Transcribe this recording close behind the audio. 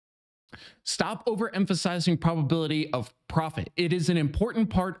Stop overemphasizing probability of profit. It is an important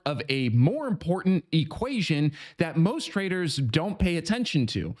part of a more important equation that most traders don't pay attention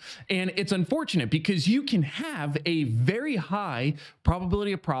to. And it's unfortunate because you can have a very high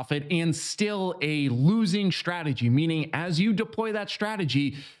probability of profit and still a losing strategy, meaning as you deploy that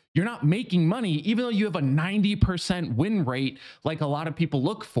strategy, you're not making money, even though you have a 90% win rate like a lot of people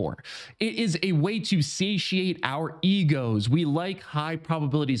look for. It is a way to satiate our egos. We like high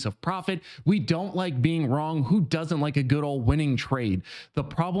probabilities of profit. We don't like being wrong. Who doesn't like a good old winning trade? The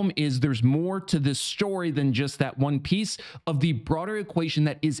problem is there's more to this story than just that one piece of the broader equation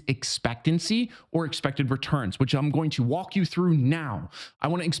that is expectancy or expected returns, which I'm going to walk you through now. I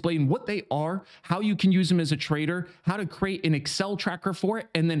want to explain what they are, how you can use them as a trader, how to create an Excel tracker for it,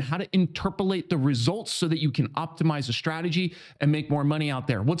 and then how to interpolate the results so that you can optimize a strategy and make more money out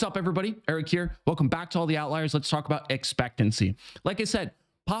there. What's up, everybody? Erik here. Welcome back to All the Outliers. Let's talk about expectancy. Like I said,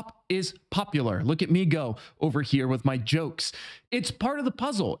 pop is popular. Look at me go over here with my jokes. It's part of the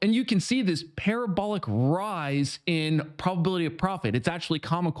puzzle, and you can see this parabolic rise in probability of profit. It's actually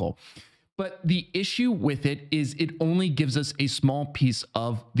comical. But the issue with it is it only gives us a small piece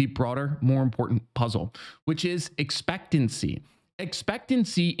of the broader, more important puzzle, which is expectancy.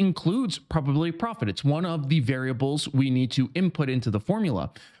 Expectancy includes probability of profit. It's one of the variables we need to input into the formula.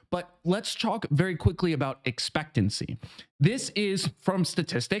 But let's talk very quickly about expectancy. This is from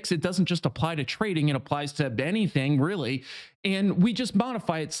statistics. It doesn't just apply to trading. It applies to anything, really. And we just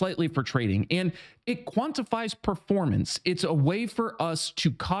modify it slightly for trading. And it quantifies performance. It's a way for us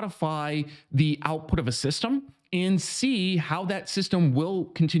to codify the output of a system and see how that system will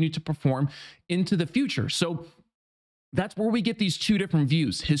continue to perform into the future. So that's where we get these two different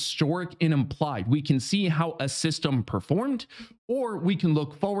views, historic and implied. We can see how a system performed, or we can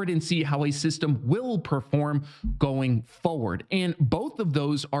look forward and see how a system will perform going forward. And both of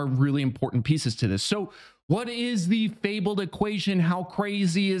those are really important pieces to this. So what is the fabled equation? How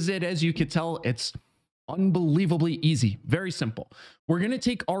crazy is it? As you can tell, it's unbelievably easy, very simple. We're going to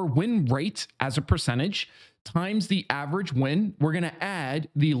take our win rate as a percentage times the average win. We're going to add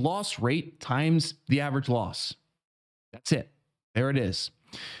the loss rate times the average loss. That's it. There it is.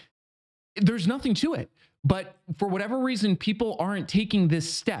 There's nothing to it. But for whatever reason, people aren't taking this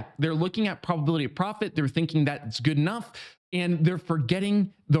step. They're looking at probability of profit. They're thinking that it's good enough, and they're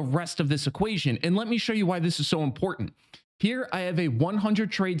forgetting the rest of this equation. And let me show you why this is so important. Here, I have a 100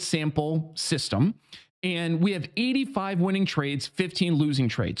 trade sample system, and we have 85 winning trades, 15 losing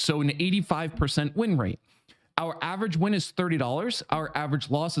trades. So an 85% win rate. Our average win is $30. Our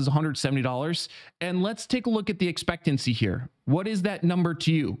average loss is $170. And let's take a look at the expectancy here. What is that number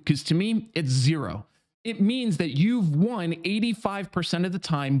to you? Because to me, it's 0. It means that you've won 85% of the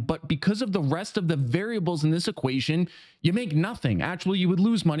time, but because of the rest of the variables in this equation, you make nothing. Actually, you would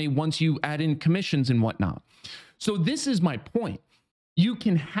lose money once you add in commissions and whatnot. So this is my point. You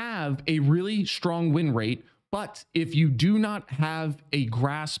can have a really strong win rate, but if you do not have a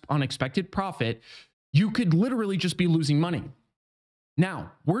grasp on expected profit, you could literally just be losing money.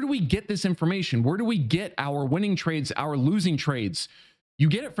 Now, where do we get this information? Where do we get our winning trades, our losing trades? You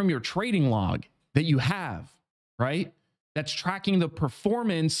get it from your trading log that you have, right? That's tracking the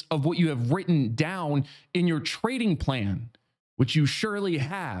performance of what you have written down in your trading plan, which you surely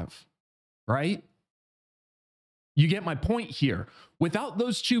have, right? You get my point here. Without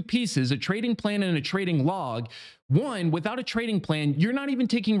those two pieces, a trading plan and a trading log, one, without a trading plan, you're not even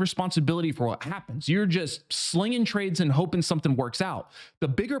taking responsibility for what happens. You're just slinging trades and hoping something works out. The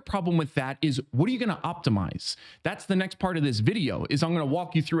bigger problem with that is, what are you going to optimize? That's the next part of this video, is I'm going to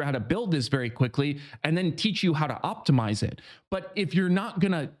walk you through how to build this very quickly and then teach you how to optimize it. But if you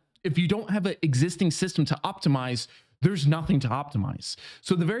don't have an existing system to optimize, there's nothing to optimize.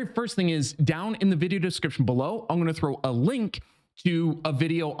 So the very first thing is, down in the video description below, I'm going to throw a link to a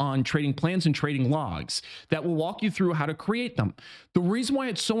video on trading plans and trading logs that will walk you through how to create them. The reason why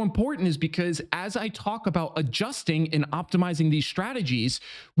it's so important is because as I talk about adjusting and optimizing these strategies,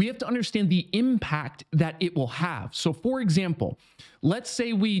 we have to understand the impact that it will have. So for example, let's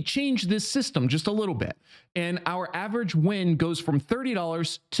say we change this system just a little bit and our average win goes from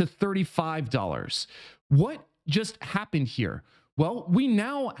 $30 to $35. What just happened here? Well, we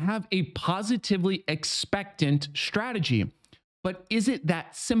now have a positively expectant strategy. But is it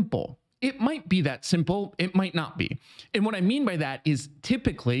that simple? It might be that simple. It might not be. And what I mean by that is,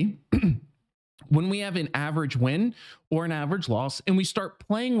 typically, when we have an average win or an average loss and we start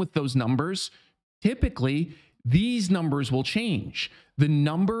playing with those numbers, typically these numbers will change, the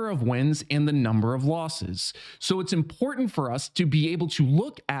number of wins and the number of losses. So it's important for us to be able to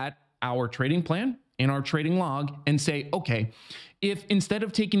look at our trading plan in our trading log and say, okay, if instead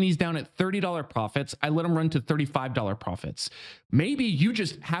of taking these down at $30 profits, I let them run to $35 profits. Maybe you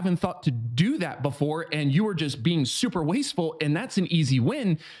just haven't thought to do that before and you are just being super wasteful, and that's an easy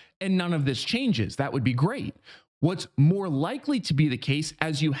win and none of this changes. That would be great. What's more likely to be the case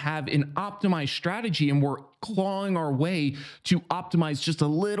as you have an optimized strategy and we're clawing our way to optimize just a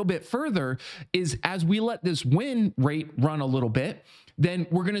little bit further is as we let this win rate run a little bit, then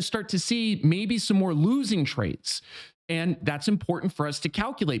we're going to start to see maybe some more losing trades. And that's important for us to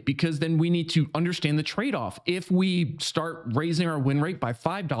calculate because then we need to understand the trade-off. If we start raising our win rate by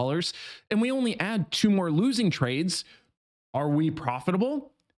 $5 and we only add 2 more losing trades, are we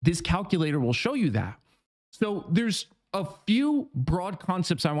profitable? This calculator will show you that. So there's a few broad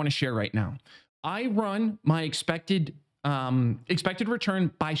concepts I want to share right now. I run my expected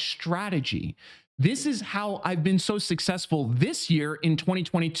return by strategy. This is how I've been so successful this year in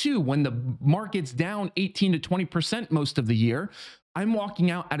 2022 when the market's down 18 to 20% most of the year. I'm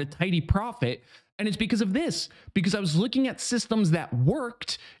walking out at a tidy profit. And it's because of this, because I was looking at systems that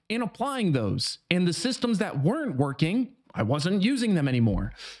worked and applying those. And the systems that weren't working, I wasn't using them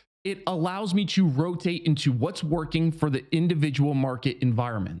anymore. It allows me to rotate into what's working for the individual market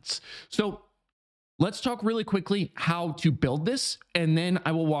environments. So let's talk really quickly how to build this, and then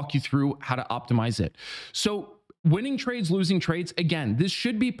I will walk you through how to optimize it. So winning trades, losing trades, again, this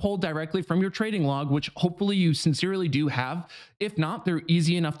should be pulled directly from your trading log, which hopefully you sincerely do have. If not, they're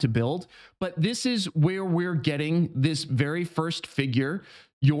easy enough to build. But this is where we're getting this very first figure,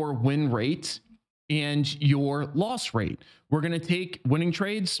 your win rate and your loss rate. We're going to take winning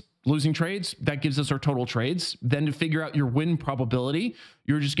trades, losing trades, that gives us our total trades. Then to figure out your win probability,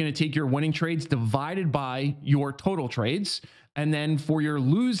 you're just going to take your winning trades divided by your total trades. And then for your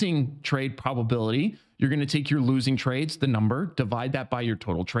losing trade probability, you're going to take your losing trades, the number, divide that by your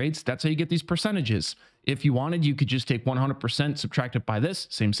total trades. That's how you get these percentages. If you wanted, you could just take 100%, subtract it by this,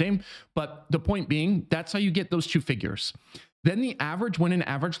 same. But the point being, that's how you get those 2 figures. Then the average win and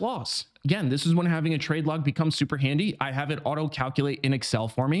average loss. Again, this is when having a trade log becomes super handy. I have it auto calculate in Excel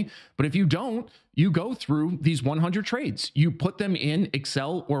for me. But if you don't, you go through these 100 trades. You put them in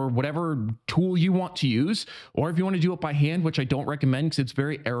Excel or whatever tool you want to use. Or if you want to do it by hand, which I don't recommend because it's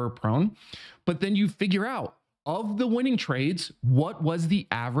very error prone. But then you figure out of the winning trades, what was the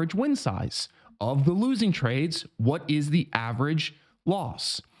average win size? Of the losing trades, what is the average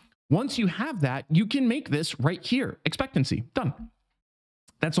loss? Once you have that, you can make this right here. Expectancy, done.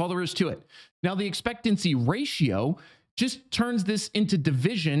 That's all there is to it. Now, the expectancy ratio just turns this into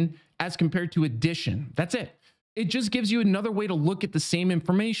division as compared to addition. That's it. It just gives you another way to look at the same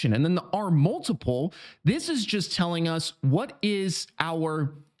information. And then the R multiple, this is just telling us what is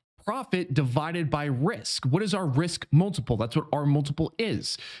our profit divided by risk. What is our risk multiple? That's what R multiple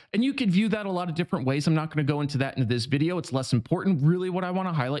is. And you can view that a lot of different ways. I'm not going to go into that in this video. It's less important. Really, what I want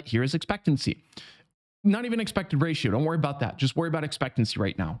to highlight here is expectancy. Not even expected ratio. Don't worry about that. Just worry about expectancy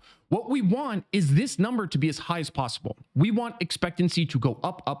right now. What we want is this number to be as high as possible. We want expectancy to go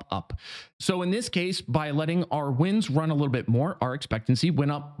up, up, up. So in this case, by letting our wins run a little bit more, our expectancy went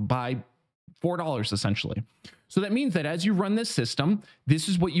up by $4 essentially. So that means that as you run this system, this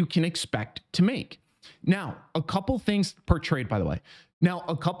is what you can expect to make. Now, a couple things per trade, by the way. Now,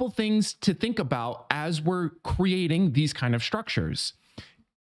 a couple things to think about as we're creating these kind of structures.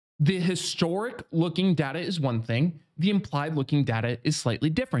 The historic looking data is one thing. The implied looking data is slightly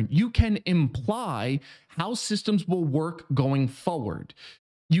different. You can imply how systems will work going forward.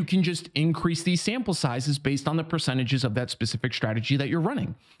 You can just increase these sample sizes based on the percentages of that specific strategy that you're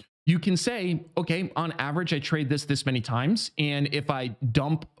running. You can say, okay, on average, I trade this many times. And if I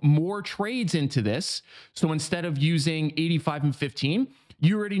dump more trades into this, so instead of using 85 and 15,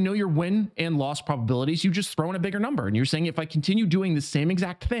 you already know your win and loss probabilities. You just throw in a bigger number. And you're saying, if I continue doing the same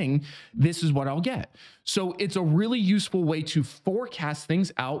exact thing, this is what I'll get. So it's a really useful way to forecast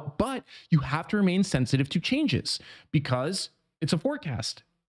things out, but you have to remain sensitive to changes because it's a forecast.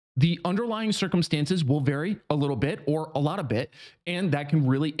 The underlying circumstances will vary a little bit or a lot of bit, and that can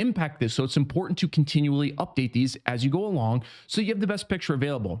really impact this. So it's important to continually update these as you go along so you have the best picture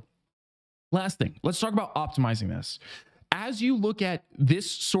available. Last thing, let's talk about optimizing this. As you look at this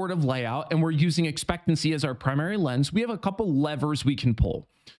sort of layout and we're using expectancy as our primary lens, we have a couple levers we can pull.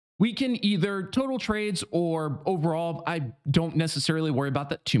 We can either total trades or overall, I don't necessarily worry about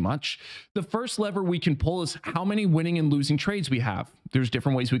that too much. The first lever we can pull is how many winning and losing trades we have. There's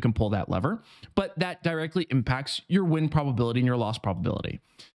different ways we can pull that lever, but that directly impacts your win probability and your loss probability.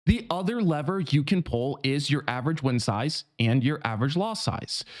 The other lever you can pull is your average win size and your average loss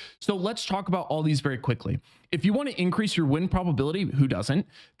size. So let's talk about all these very quickly. If you want to increase your win probability, who doesn't?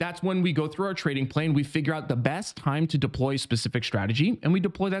 That's when we go through our trading plan, we figure out the best time to deploy a specific strategy, and we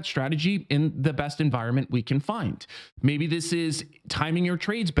deploy that strategy in the best environment we can find. Maybe this is timing your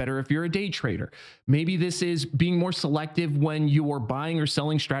trades better if you're a day trader. Maybe this is being more selective when you're buying or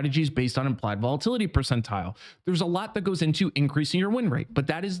selling strategies based on implied volatility percentile. There's a lot that goes into increasing your win rate, but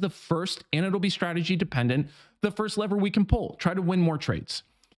that is the first, and it'll be strategy dependent, the first lever we can pull. Try to win more trades.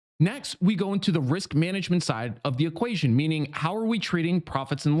 Next, we go into the risk management side of the equation, meaning how are we treating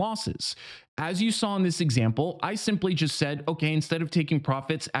profits and losses? As you saw in this example, I simply just said, okay, instead of taking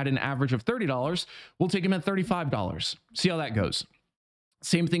profits at an average of $30, we'll take them at $35. See how that goes.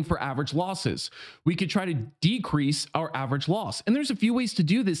 Same thing for average losses. We could try to decrease our average loss. And there's a few ways to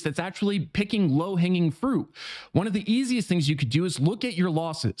do this that's actually picking low-hanging fruit. One of the easiest things you could do is look at your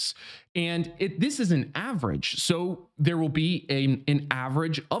losses. And this is an average. So there will be an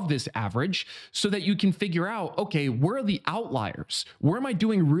average of this average so that you can figure out, okay, where are the outliers? Where am I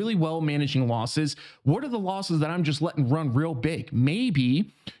doing really well managing losses? What are the losses that I'm just letting run real big?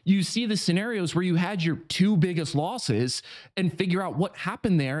 Maybe you see the scenarios where you had your two biggest losses and figure out what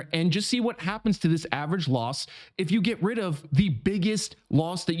happened there and just see what happens to this average loss if you get rid of the biggest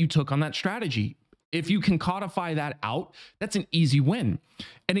loss that you took on that strategy. If you can codify that out, that's an easy win.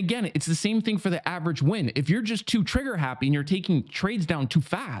 And again, it's the same thing for the average win. If you're just too trigger happy and you're taking trades down too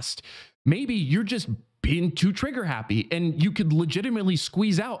fast, maybe you're just being too trigger happy and you could legitimately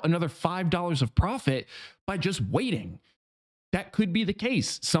squeeze out another $5 of profit by just waiting. That could be the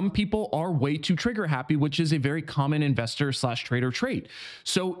case. Some people are way too trigger happy, which is a very common investor / trader trait.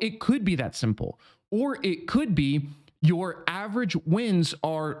 So it could be that simple, or it could be your average wins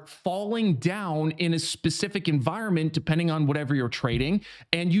are falling down in a specific environment, depending on whatever you're trading,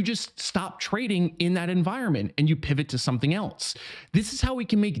 and you just stop trading in that environment and you pivot to something else. This is how we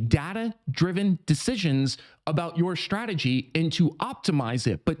can make data-driven decisions about your strategy and to optimize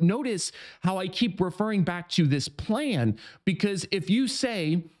it. But notice how I keep referring back to this plan, because if you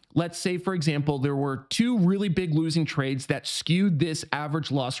say, let's say, for example, there were two really big losing trades that skewed this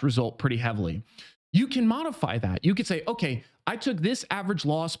average loss result pretty heavily. You can modify that. You could say, okay, I took this average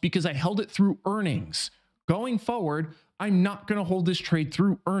loss because I held it through earnings. Going forward, I'm not going to hold this trade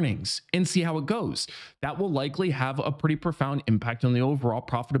through earnings and see how it goes. That will likely have a pretty profound impact on the overall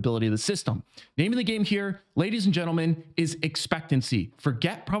profitability of the system. Name of the game here, ladies and gentlemen, is expectancy.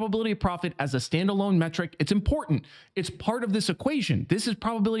 Forget probability of profit as a standalone metric. It's important. It's part of this equation. This is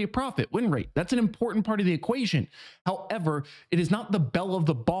probability of profit, win rate. That's an important part of the equation. However, it is not the bell of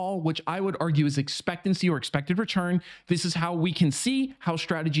the ball, which I would argue is expectancy or expected return. This is how we can see how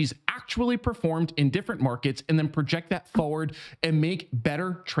strategies actually performed in different markets and then project that forward and make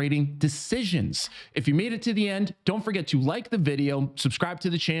better trading decisions. If you made it to the end, don't forget to like the video, subscribe to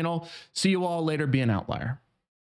the channel. See you all later. Be an outlier.